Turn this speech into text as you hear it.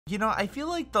You know, I feel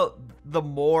like the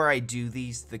more I do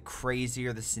these, the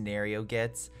crazier the scenario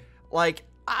gets. Like,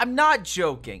 I'm not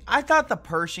joking. I thought the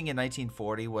Pershing in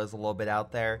 1940 was a little bit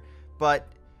out there, but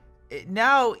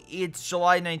now it's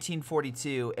July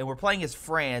 1942, and we're playing as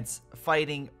France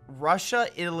fighting Russia,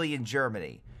 Italy, and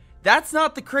Germany. That's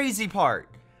not the crazy part.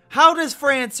 How does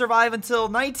France survive until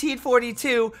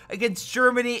 1942 against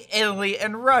Germany, Italy,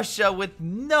 and Russia with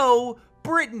no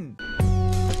Britain?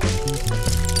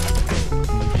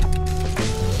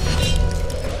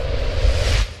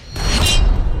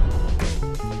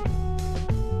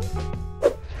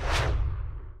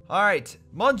 Alright,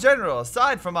 Mon General,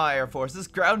 aside from our air forces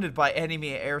grounded by enemy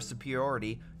air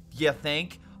superiority, you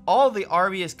think? All the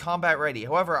army is combat ready.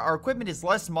 However, our equipment is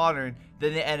less modern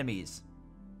than the enemy's.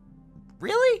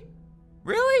 Really?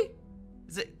 Really?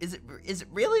 Is it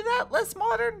really that less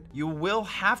modern? You will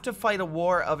have to fight a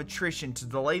war of attrition to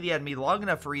delay the enemy long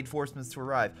enough for reinforcements to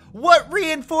arrive. What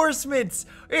reinforcements?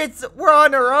 We're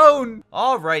on our own.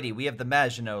 Alrighty, we have the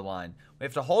Maginot Line. We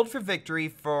have to hold for victory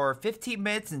for 15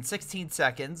 minutes and 16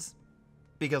 seconds,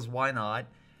 because why not?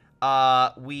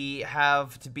 We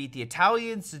have to beat the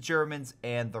Italians, the Germans,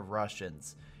 and the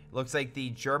Russians. It looks like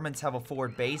the Germans have a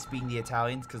forward base, being the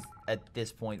Italians, because at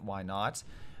this point, why not?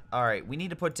 Alright, we need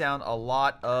to put down a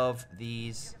lot of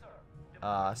these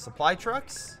supply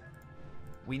trucks.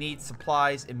 We need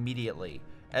supplies immediately.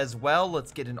 As well,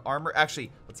 let's get an armor.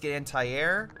 Actually, let's get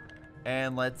anti-air.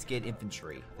 And let's get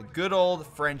infantry. The good old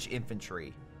French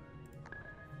infantry.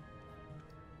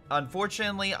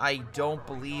 Unfortunately, I don't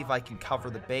believe I can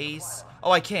cover the base. Oh,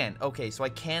 I can. Okay, so I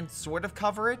can sort of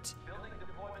cover it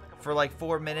for like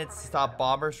 4 minutes to stop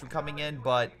bombers from coming in,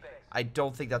 but I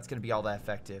don't think that's going to be all that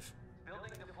effective.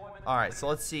 Alright, so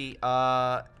let's see.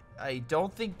 I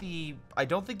don't think the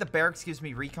barracks gives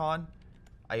me recon.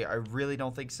 I really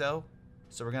don't think so.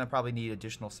 So we're going to probably need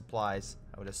additional supplies,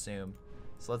 I would assume.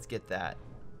 So let's get that.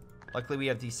 Luckily, we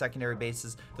have these secondary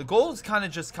bases. The goal is kind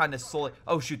of slowly.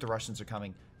 Oh, shoot, the Russians are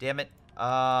coming. Damn it.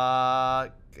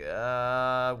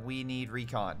 We need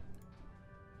recon.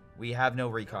 We have no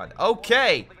recon.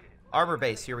 Okay. Armor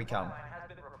base, here we come.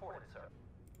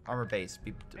 Armor base,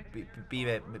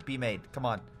 be made. Come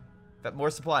on. Got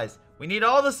more supplies. We need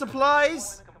all the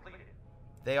supplies.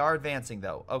 They are advancing,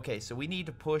 though. Okay, so we need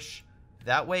to push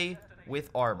that way with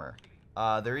armor.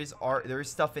 There is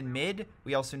stuff in mid.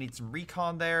 We also need some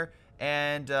recon there.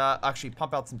 And actually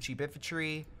pump out some cheap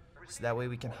infantry. So that way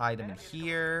we can hide them in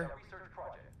here.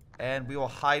 And we will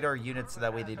hide our units so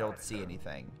that way they don't see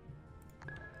anything.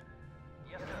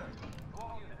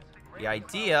 The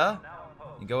idea,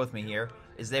 you go with me here,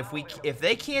 is that if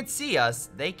they can't see us,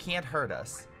 they can't hurt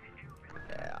us.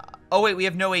 Oh wait, we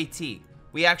have no AT.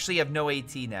 We actually have no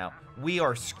AT now. We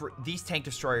are these tank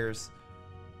destroyers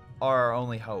are our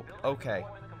only hope. Okay.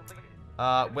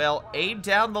 Well, aim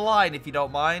down the line if you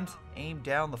don't mind. Aim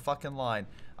down the fucking line.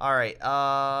 Alright,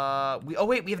 oh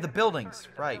wait, we have the buildings.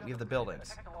 Right, we have the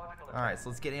buildings. Alright, so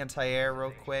let's get anti-air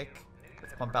real quick.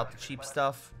 Let's pump out the cheap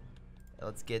stuff.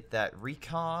 Let's get that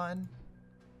recon.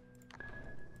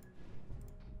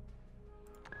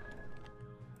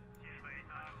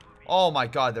 Oh my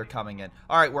god, they're coming in.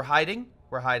 Alright, we're hiding.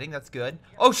 We're hiding, that's good.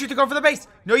 Oh shoot, they're going for the base!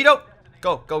 No, you don't!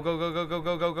 Go, go, go, go, go, go,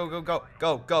 go, go, go, go, go,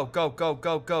 go, go, go, go,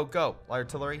 go, go, go.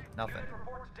 Artillery, nothing.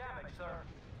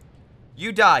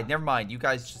 You died. Never mind. You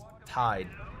guys just tied.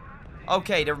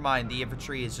 Okay, never mind. The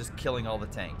infantry is just killing all the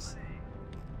tanks.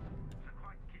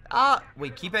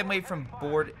 Wait. Keep them away from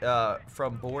board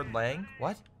Lang.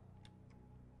 What?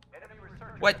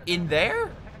 What? In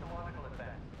there?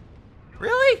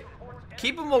 Really?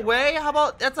 Keep them away? How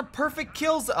about that's a perfect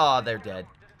kills? Oh, they're dead.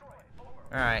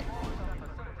 All right.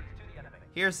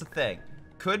 Here's the thing.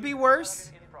 Could be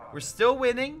worse. We're still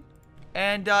winning.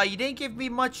 And you didn't give me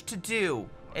much to do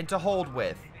and to hold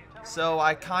with. So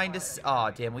I kind of...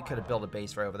 Oh, damn. We could have built a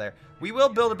base right over there. We will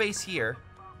build a base here.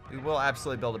 We will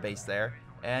absolutely build a base there.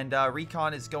 And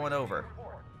recon is going over.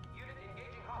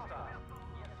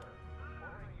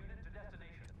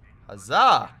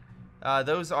 Huzzah!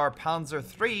 Those are Panzer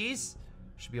IIIs.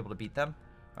 Should be able to beat them.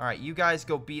 Alright, you guys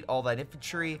go beat all that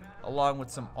infantry along with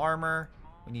some armor.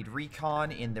 We need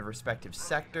recon in the respective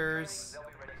sectors.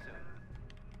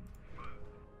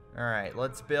 Alright,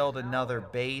 let's build another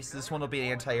base. This one will be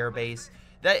an anti-air base.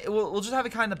 We'll just have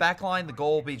it kind of in the back line. The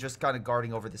goal will be just kind of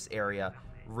guarding over this area,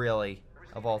 really,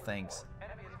 of all things.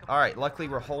 Alright, luckily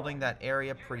we're holding that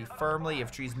area pretty firmly.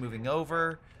 Infantry's moving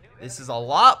over. This is a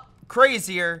lot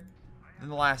crazier than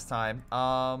the last time.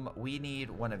 We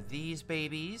need one of these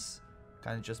babies.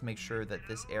 Kind of just make sure that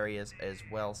this area is as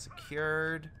well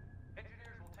secured.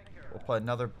 We'll put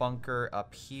another bunker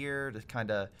up here to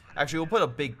kind of... Actually, we'll put a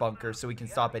big bunker so we can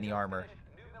stop any armor.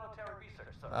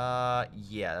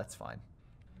 Yeah, that's fine.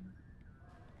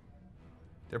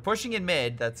 They're pushing in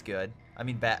mid. That's good. I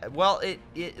mean, bad. Well,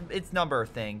 it's a number of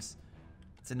things.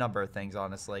 It's a number of things,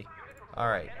 honestly. All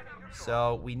right.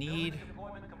 So we need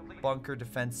bunker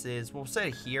defenses. We'll set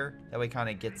it here. That way, kind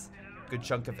of gets a good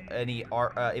chunk of any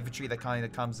infantry that kind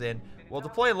of comes in. We'll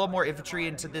deploy a little more infantry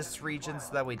into this region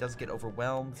so that way it doesn't get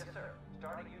overwhelmed.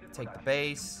 Take the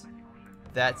base.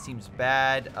 That seems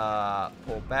bad.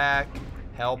 Pull back.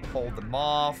 Help hold them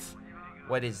off.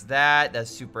 What is that? That's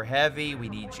super heavy. We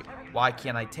need you. Why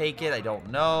can't I take it? I don't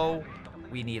know.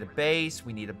 We need a base.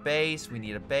 We need a base. We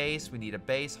need a base. We need a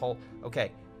base. Hold.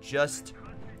 Okay. Just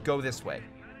go this way.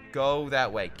 Go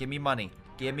that way. Give me money.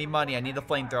 Give me money. I need the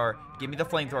flamethrower. Give me the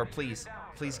flamethrower, please.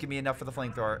 Please give me enough for the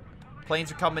flamethrower.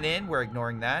 Planes are coming in. We're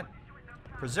ignoring that.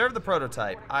 Preserve the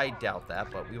prototype. I doubt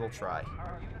that, but we will try.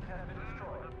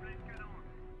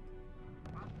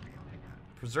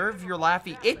 Preserve your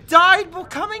Laffy. It died while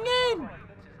coming in!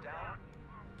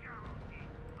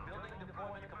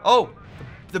 Oh!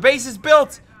 The base is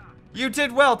built! You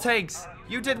did well, tanks!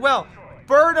 You did well!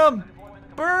 Burn them!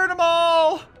 Burn them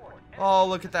all! Oh,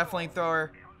 look at that flamethrower.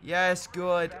 Yes,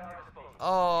 good.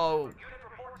 Oh.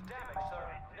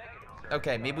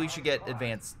 Okay, maybe we should get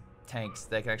advanced tanks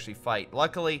that can actually fight.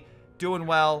 Luckily, doing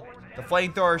well. The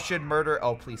flamethrower should murder.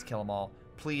 Oh, please kill them all.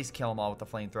 Please kill them all with the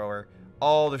flamethrower.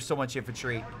 Oh, there's so much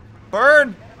infantry.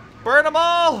 Burn! Burn them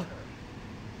all!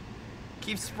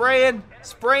 Keep spraying.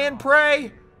 Spray and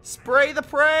pray. Spray the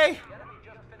prey.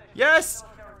 Yes!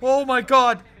 Oh my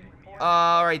god.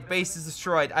 Alright, base is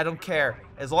destroyed. I don't care.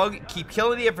 As long as you keep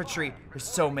killing the infantry. There's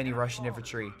so many Russian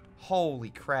infantry. Holy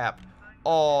crap.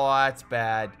 Oh, that's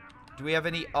bad. Do we have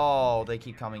any? Oh, they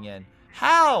keep coming in.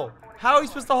 How? How are we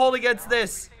supposed to hold against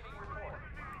this?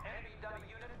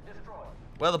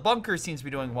 Well, the bunker seems to be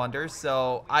doing wonders,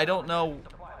 so I don't know.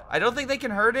 I don't think they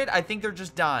can hurt it. I think they're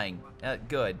just dying.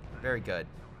 Good. Very good.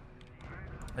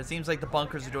 It seems like the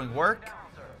bunkers are doing work.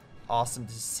 Awesome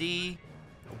to see.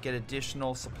 We'll get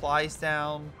additional supplies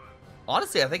down.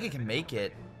 Honestly, I think I can make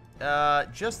it.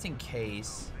 Just in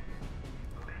case.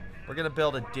 We're going to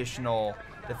build additional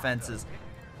defenses.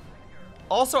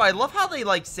 Also, I love how they,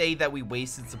 like, say that we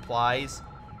wasted supplies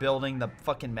building the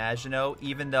fucking Maginot,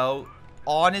 even though,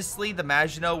 honestly, the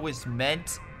Maginot was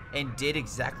meant and did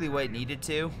exactly what it needed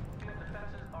to.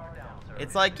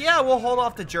 It's like, yeah, we'll hold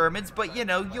off the Germans, but, you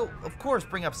know, you'll, of course,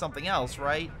 bring up something else,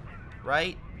 right?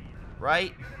 Right?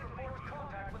 Right?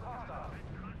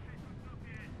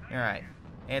 Alright.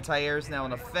 Anti-air is now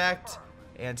in effect.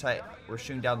 We're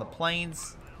shooting down the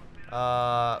planes.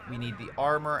 We need the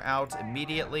armor out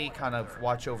immediately. Kind of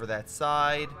watch over that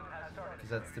side, because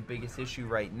that's the biggest issue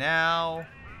right now.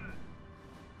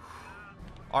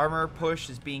 Armor push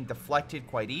is being deflected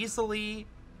quite easily.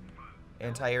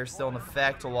 Anti-air still in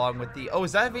effect along with the... Oh,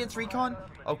 is that advanced recon?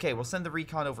 Okay, we'll send the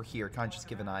recon over here. Kind of just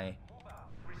give an eye.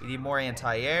 We need more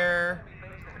anti-air.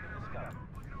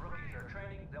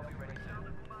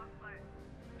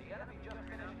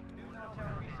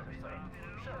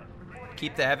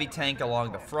 Keep the heavy tank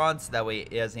along the front, so that way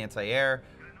it has anti-air.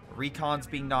 Recon's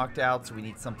being knocked out, so we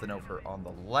need something over on the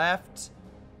left.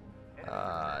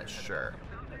 Sure.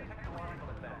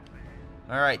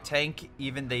 Alright, tank,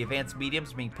 even the advanced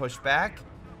mediums being pushed back.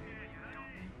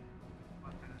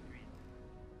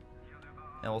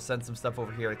 And we'll send some stuff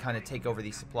over here to kind of take over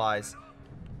these supplies.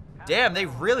 Damn, they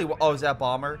really... Oh, is that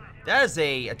bomber? That is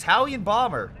a Italian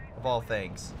bomber, of all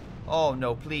things. Oh,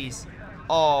 no, please.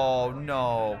 Oh,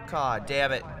 no. God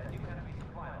damn it.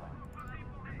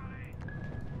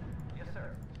 Yes,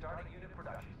 sir. Starting unit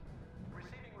production.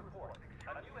 Receiving report.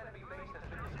 A new enemy base has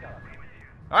been discovered.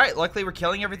 Alright, luckily we're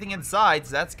killing everything inside,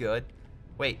 so that's good.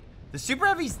 Wait, the Super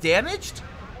Heavy's damaged?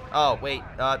 Oh, wait.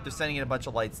 They're sending in a bunch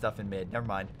of light stuff in mid. Never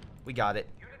mind. We got it.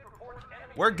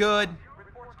 We're good.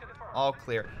 All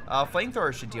clear.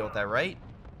 Flamethrower should deal with that, right?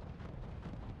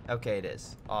 Okay, it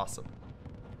is. Awesome.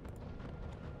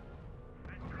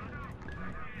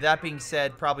 That being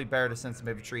said, probably better to send some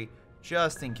infantry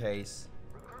just in case.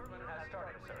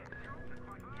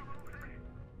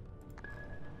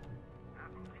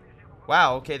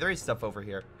 Wow, okay, there is stuff over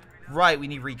here. Right, we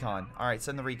need recon. Alright,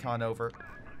 send the recon over.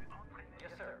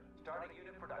 Yes, sir. Starting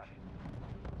unit production.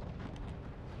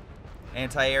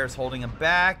 Anti-air is holding him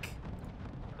back.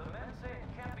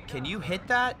 Can you hit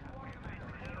that?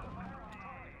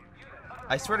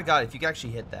 I swear to God, if you can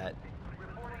actually hit that.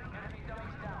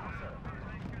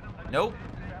 Nope.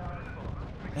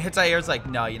 Anti-air's like,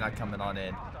 no, you're not coming on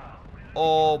in.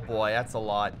 Oh boy, that's a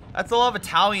lot. That's a lot of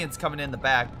Italians coming in the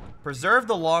back. Preserve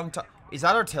the long time. Is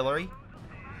that artillery?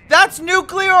 That's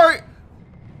nuclear!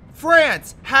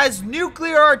 France has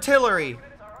nuclear artillery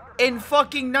in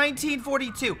fucking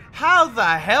 1942. How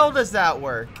the hell does that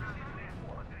work?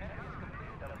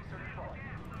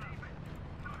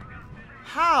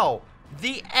 How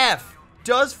the F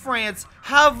does France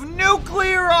have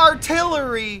nuclear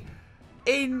artillery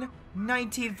in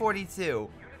 1942?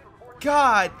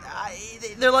 God,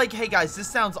 they're like, hey guys, this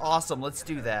sounds awesome. Let's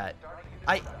do that.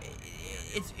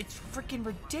 It's freaking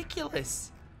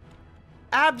ridiculous.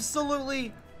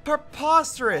 Absolutely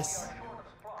preposterous.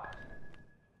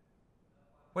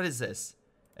 What is this?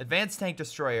 Advanced tank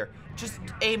destroyer. Just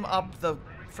aim up the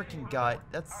freaking gut.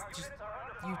 That's just,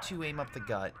 you two aim up the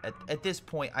gut. At this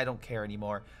point, I don't care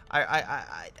anymore.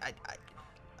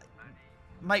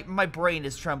 My brain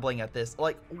is trembling at this.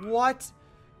 Like, what?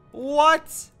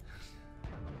 What?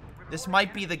 This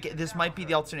might be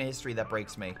the alternate history that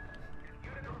breaks me.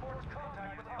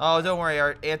 Oh, don't worry.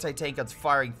 Our anti-tank gun's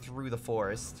firing through the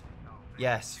forest.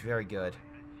 Yes, very good.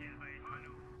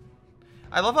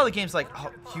 I love how the game's like,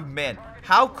 oh, you man,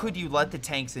 how could you let the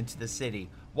tanks into the city?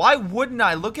 Why wouldn't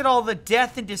I? Look at all the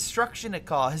death and destruction it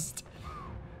caused.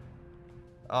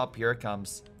 Oh, here it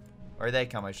comes. Or they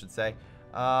come, I should say.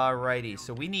 Alrighty,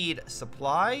 so we need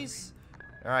supplies.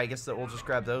 Alright, I guess that we'll just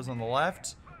grab those on the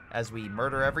left as we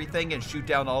murder everything and shoot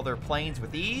down all their planes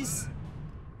with ease.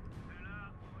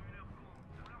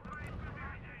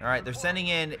 Alright, they're sending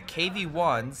in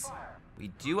KV-1s. We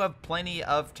do have plenty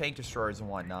of tank destroyers and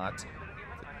whatnot.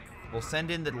 We'll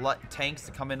send in the tanks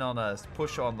to come in on a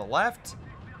push on the left.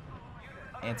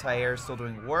 Anti-air is still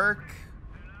doing work.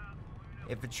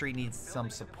 Infantry needs some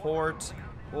support.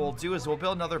 What we'll do is we'll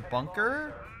build another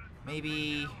bunker.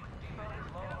 Maybe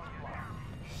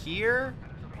here.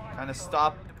 Kind of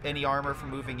stop any armor from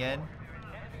moving in.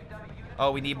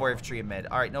 Oh, we need more infantry in mid.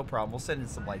 Alright, no problem. We'll send in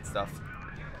some light stuff.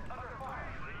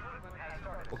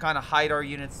 We'll kind of hide our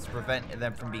units to prevent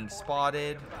them from being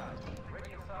spotted.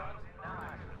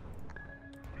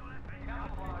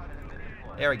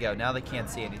 There we go. Now they can't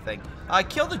see anything.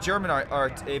 Kill the German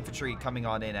infantry coming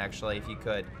on in, actually, if you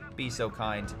could. Be so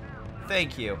kind.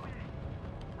 Thank you.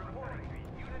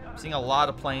 I'm seeing a lot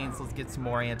of planes. Let's get some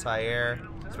more anti-air,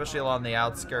 especially along the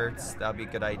outskirts. That would be a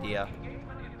good idea.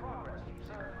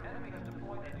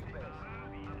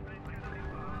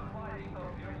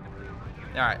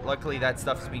 Alright, luckily that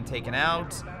stuff is being taken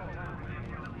out.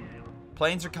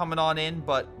 Planes are coming on in,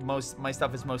 but my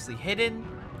stuff is mostly hidden.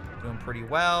 Doing pretty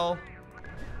well.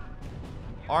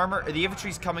 Armor, the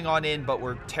infantry's coming on in, but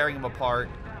we're tearing them apart.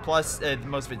 Plus,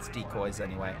 most of it's decoys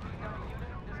anyway.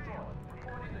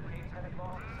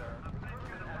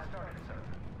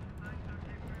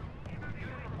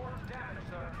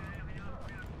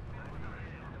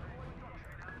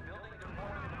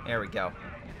 There we go.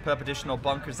 Put up additional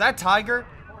bunkers. Is that Tiger?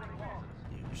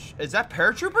 Is that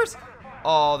paratroopers?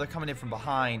 Oh, they're coming in from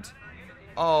behind.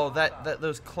 Oh,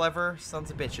 those clever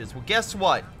sons of bitches. Well, guess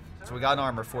what? So we got an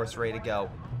armor force ready to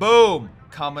go. Boom!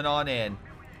 Coming on in.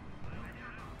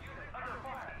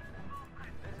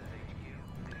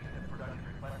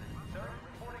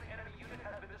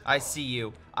 I see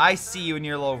you. I see you in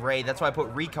your little raid. That's why I put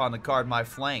recon to guard my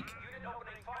flank.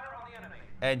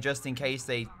 And just in case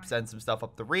they send some stuff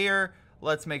up the rear,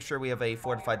 let's make sure we have a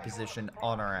fortified position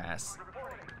on our ass.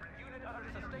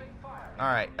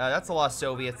 Alright, that's a lot of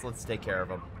Soviets. Let's take care of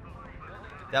them.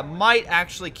 That might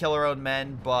actually kill our own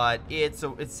men, but it's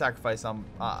sacrifice on.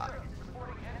 Well,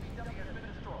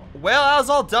 that was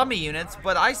all dummy units,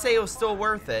 but I say it was still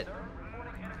worth it.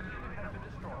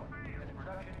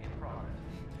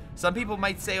 Some people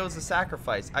might say it was a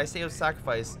sacrifice. I say it was a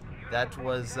sacrifice that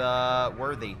was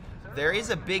worthy. There is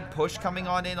a big push coming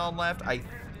on in on left.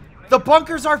 The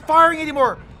bunkers aren't firing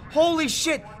anymore. Holy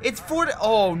shit! It's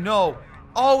oh no!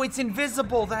 Oh, it's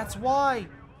invisible. That's why.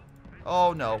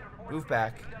 Oh no. Move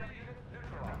back.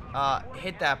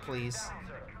 Hit that, please.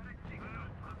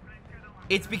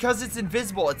 It's because it's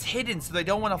invisible. It's hidden, so they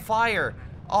don't want to fire.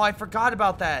 Oh, I forgot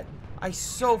about that. I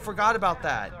so forgot about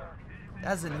that.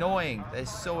 That's annoying. That is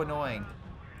so annoying.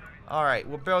 Alright,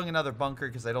 we're building another bunker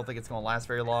because I don't think it's going to last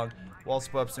very long. We'll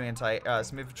also put up some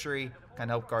some infantry.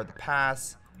 Kind of help guard the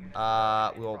pass.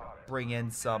 We'll bring in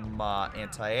some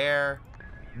anti-air.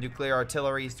 Nuclear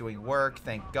artillery is doing work.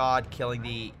 Thank God. Killing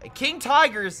the King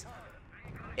Tigers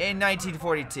in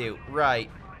 1942. Right.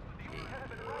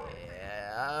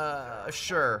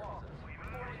 Sure.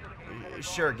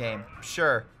 Sure, game.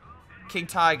 Sure. King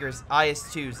Tigers,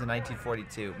 IS-2s in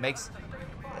 1942. Makes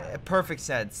perfect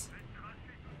sense.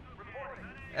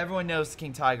 Everyone knows the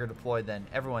King Tiger deployed then.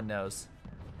 Everyone knows.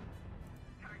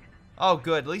 Oh,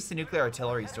 good. At least the nuclear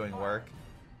artillery is doing work.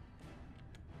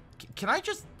 Can I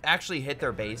just actually hit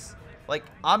their base? Like,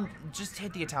 just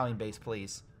hit the Italian base,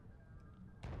 please.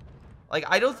 Like,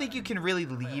 I don't think you can really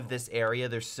leave this area.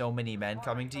 There's so many men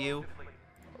coming to you.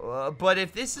 But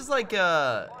if this is like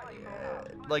a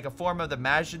form of the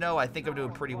Maginot, I think I'm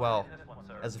doing pretty well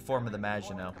as a form of the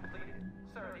Maginot.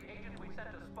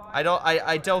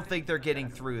 I don't think they're getting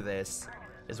through this,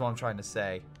 is what I'm trying to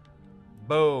say.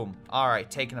 Boom.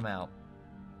 Alright, taking them out.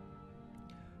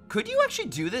 Could you actually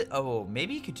do this? Oh,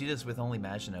 maybe you could do this with only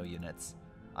Maginot units.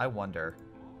 I wonder.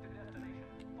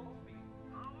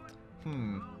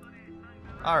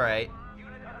 Alright.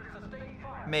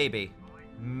 Maybe.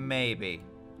 Maybe.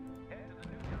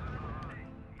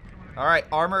 Alright,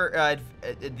 armor,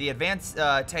 the advanced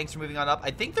tanks are moving on up.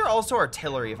 I think they're also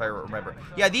artillery, if I remember.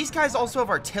 Yeah, these guys also have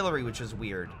artillery, which is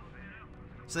weird.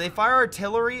 So they fire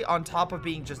artillery on top of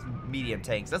being just medium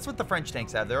tanks. That's what the French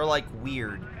tanks have. They're, like,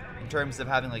 weird in terms of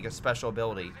having, like, a special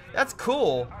ability. That's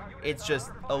cool. It's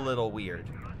just a little weird.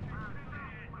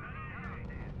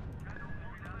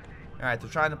 Alright, they're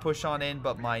trying to push on in,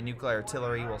 but my nuclear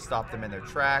artillery will stop them in their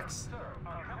tracks.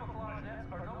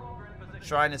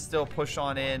 Trying to still push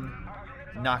on in.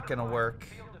 Not gonna work.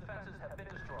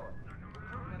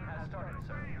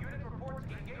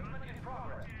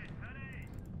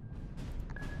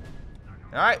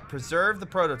 Alright, preserve the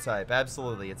prototype.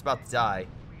 Absolutely. It's about to die,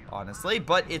 honestly,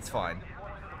 but it's fine.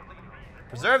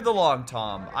 Preserve the Long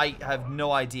Tom. I have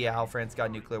no idea how France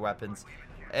got nuclear weapons.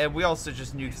 And we also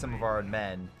just nuked some of our own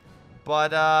men.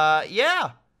 But,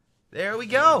 yeah. There we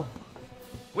go.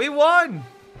 We won!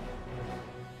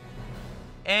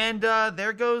 And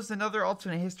there goes another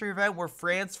alternate history event where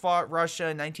France fought Russia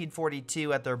in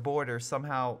 1942 at their border,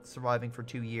 somehow surviving for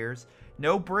 2 years.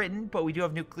 No Britain, but we do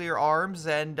have nuclear arms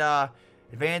and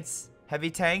advanced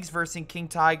heavy tanks versus King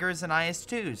Tigers and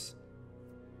IS-2s.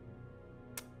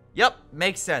 Yep,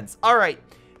 makes sense. All right.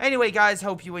 Anyway, guys,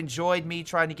 hope you enjoyed me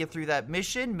trying to get through that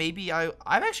mission. Maybe I'm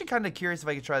actually kind of curious if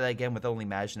I could try that again with only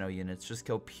Maginot units. Just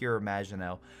go pure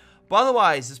Maginot. But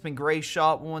otherwise, it's been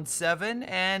Greyshot17,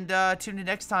 and tune in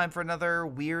next time for another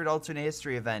weird alternate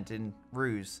history event in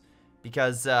R.U.S E.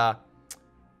 Because,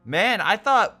 man, I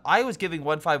thought I was giving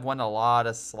 151 a lot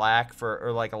of slack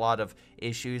or like a lot of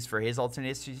issues for his alternate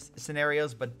history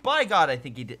scenarios, but by God, I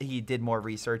think he did more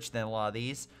research than a lot of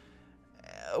these.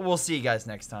 We'll see you guys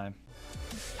next time.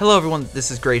 Hello everyone,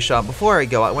 this is Greyshot. Before I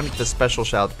go, I want to give a special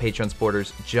shout out to Patreon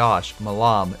supporters Josh,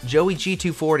 Milam, Joey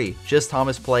G240, Just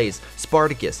Thomas Plays,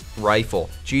 Spartycus, Rilfe,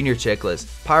 JrChicklis,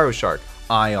 Pyroshark,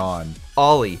 Ion,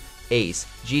 Ollie, Ace,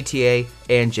 GTA,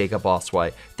 and Jakub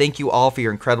R.U.S.E. Thank you all for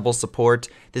your incredible support.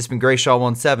 This has been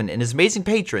Greyshot17 and his amazing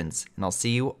patrons, and I'll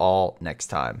see you all next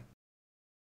time.